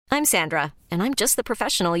I'm Sandra, and I'm just the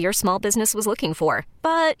professional your small business was looking for.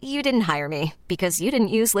 But you didn't hire me because you didn't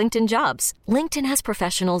use LinkedIn Jobs. LinkedIn has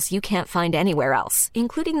professionals you can't find anywhere else,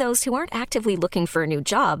 including those who aren't actively looking for a new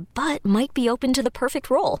job, but might be open to the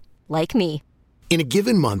perfect role, like me. In a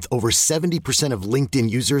given month, over 70% of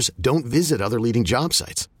LinkedIn users don't visit other leading job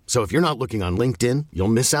sites. So if you're not looking on LinkedIn, you'll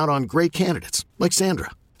miss out on great candidates like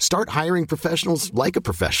Sandra. Start hiring professionals like a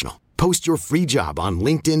professional. Post your free job on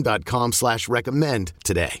linkedin.com/recommend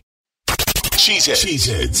today.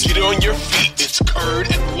 Cheeseheads. Get on your feet. It's Curd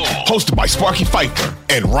and Long. Hosted by Sparky Fifer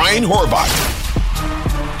and Ryan Horvath.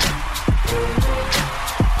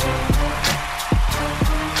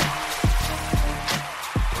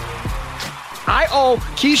 I owe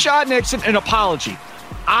Keyshawn Nixon an apology.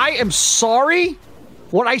 I am sorry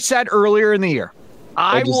what I said earlier in the year.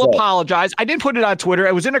 I will apologize. I didn't put it on Twitter.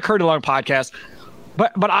 It was in a Curd and Long podcast.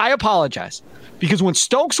 But I apologize. Because when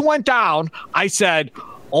Stokes went down, I said,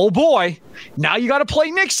 oh boy, now you got to play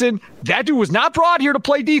Nixon. That dude was not brought here to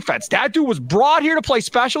play defense. That dude was brought here to play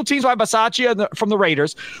special teams by Bisaccia from the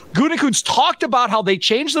Raiders. Gutekunst talked about how they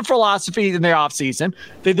changed the philosophy in their offseason.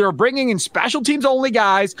 They were bringing in special teams only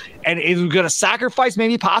guys, and it was going to sacrifice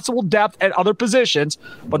maybe possible depth at other positions.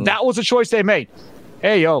 But that was a choice they made.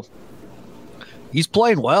 Hey, yo, he's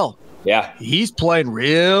playing well. Yeah. He's playing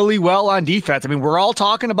really well on defense. I mean, we're all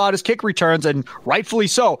talking about his kick returns, and rightfully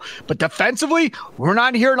so. But defensively, we're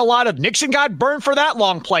not hearing a lot of Nixon got burned for that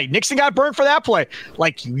long play. Nixon got burned for that play.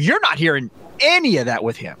 Like, you're not hearing any of that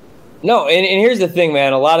with him. No, and here's the thing,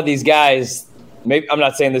 man. A lot of these guys, maybe I'm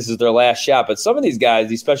not saying this is their last shot, but some of these guys,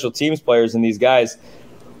 these special teams players and these guys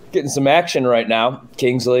getting some action right now,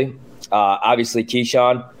 Kingsley, obviously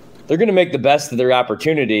Keyshawn, they're going to make the best of their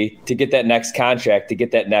opportunity to get that next contract, to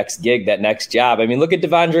get that next gig, that next job. I mean, look at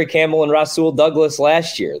Devondre Campbell and Rasul Douglas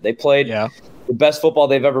last year. They played the best football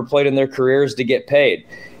they've ever played in their careers to get paid.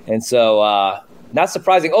 And so not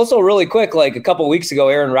surprising. Also, really quick, like a couple weeks ago,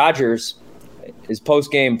 Aaron Rodgers, his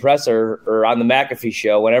post-game presser or on the McAfee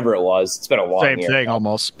show, whenever it was, it's been a long year. Same thing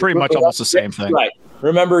almost. Pretty much almost the same thing. Right.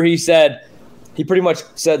 Remember he pretty much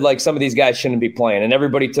said, like, some of these guys shouldn't be playing. And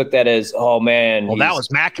everybody took that as, oh, man. Well, that was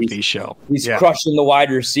McAfee's show. He's crushing the wide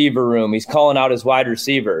receiver room. He's calling out his wide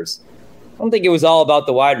receivers. I don't think it was all about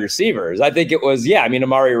the wide receivers. I think it was,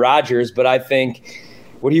 Amari Rodgers. But I think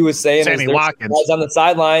what he was saying Sammy is there's Watkins guys on the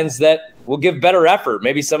sidelines that will give better effort.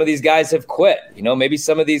 Maybe some of these guys have quit. Maybe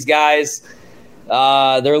some of these guys –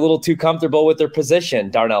 they're a little too comfortable with their position,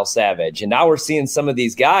 Darnell Savage. And now we're seeing some of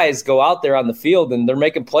these guys go out there on the field, and they're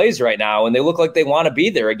making plays right now, and they look like they want to be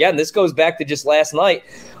there. Again, this goes back to just last night,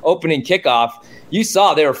 opening kickoff. You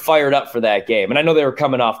saw they were fired up for that game. And I know they were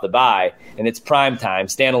coming off the bye, and it's primetime,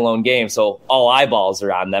 standalone game, so all eyeballs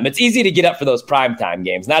are on them. It's easy to get up for those primetime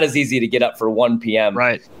games. Not as easy to get up for 1 p.m.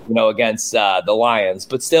 Right. Against the Lions.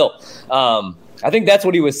 But still, I think that's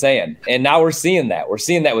what he was saying. And now we're seeing that. We're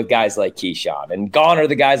seeing that with guys like Keyshawn. And gone are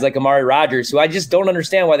the guys like Amari Rodgers, who I just don't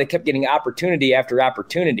understand why they kept getting opportunity after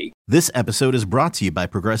opportunity. This episode is brought to you by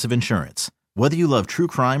Progressive Insurance. Whether you love true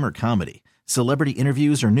crime or comedy, celebrity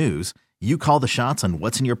interviews or news, you call the shots on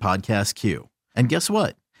what's in your podcast queue. And guess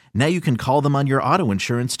what? Now you can call them on your auto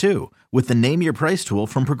insurance too with the Name Your Price tool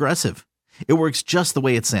from Progressive. It works just the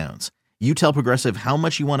way it sounds. You tell Progressive how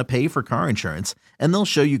much you want to pay for car insurance, and they'll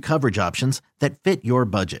show you coverage options that fit your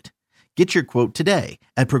budget. Get your quote today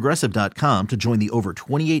at Progressive.com to join the over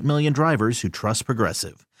 28 million drivers who trust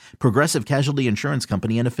Progressive. Progressive Casualty Insurance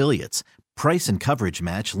Company and Affiliates. Price and coverage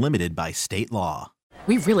match limited by state law.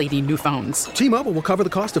 We really need new phones. T-Mobile will cover the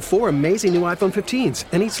cost of 4 amazing new iPhone 15s,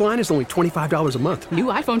 and each line is only $25 a month. New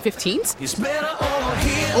iPhone 15s? It's better over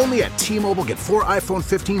here. Only at T-Mobile, get 4 iPhone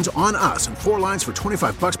 15s on us and 4 lines for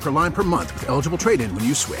 $25 per line per month with eligible trade-in when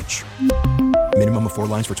you switch. Minimum of 4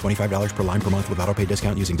 lines for $25 per line per month with autopay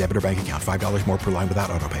discount using debit or bank account. $5 more per line without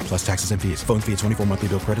autopay, plus taxes and fees. Phone fee at 24 monthly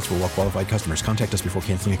bill credits for well-qualified customers. Contact us before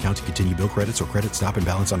canceling account to continue bill credits or credit stop and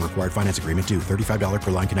balance on required finance agreement due. $35 per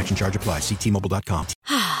line connection charge applies. See T-Mobile.com.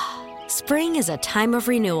 Spring is a time of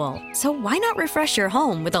renewal, so why not refresh your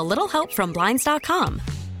home with a little help from Blinds.com?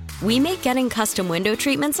 We make getting custom window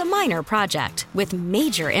treatments a minor project with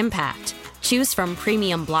major impact. Choose from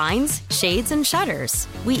premium blinds, shades, and shutters.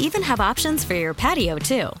 We even have options for your patio,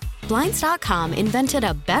 too. Blinds.com invented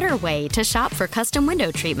a better way to shop for custom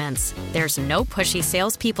window treatments. There's no pushy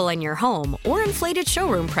salespeople in your home or inflated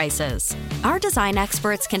showroom prices. Our design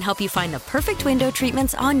experts can help you find the perfect window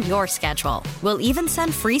treatments on your schedule. We'll even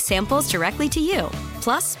send free samples directly to you.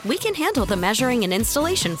 Plus, we can handle the measuring and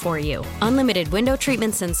installation for you. Unlimited window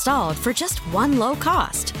treatments installed for just one low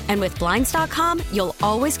cost. And with Blinds.com, you'll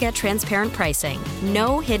always get transparent pricing.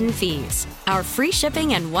 No hidden fees. Our free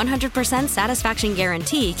shipping and 100% satisfaction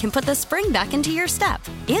guarantee can put the spring back into your step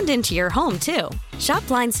and into your home, too. Shop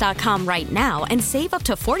Blinds.com right now and save up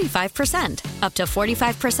to 45%. Up to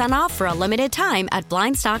 45% off for a limited time at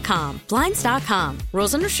Blinds.com. Blinds.com.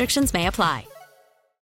 Rules and restrictions may apply.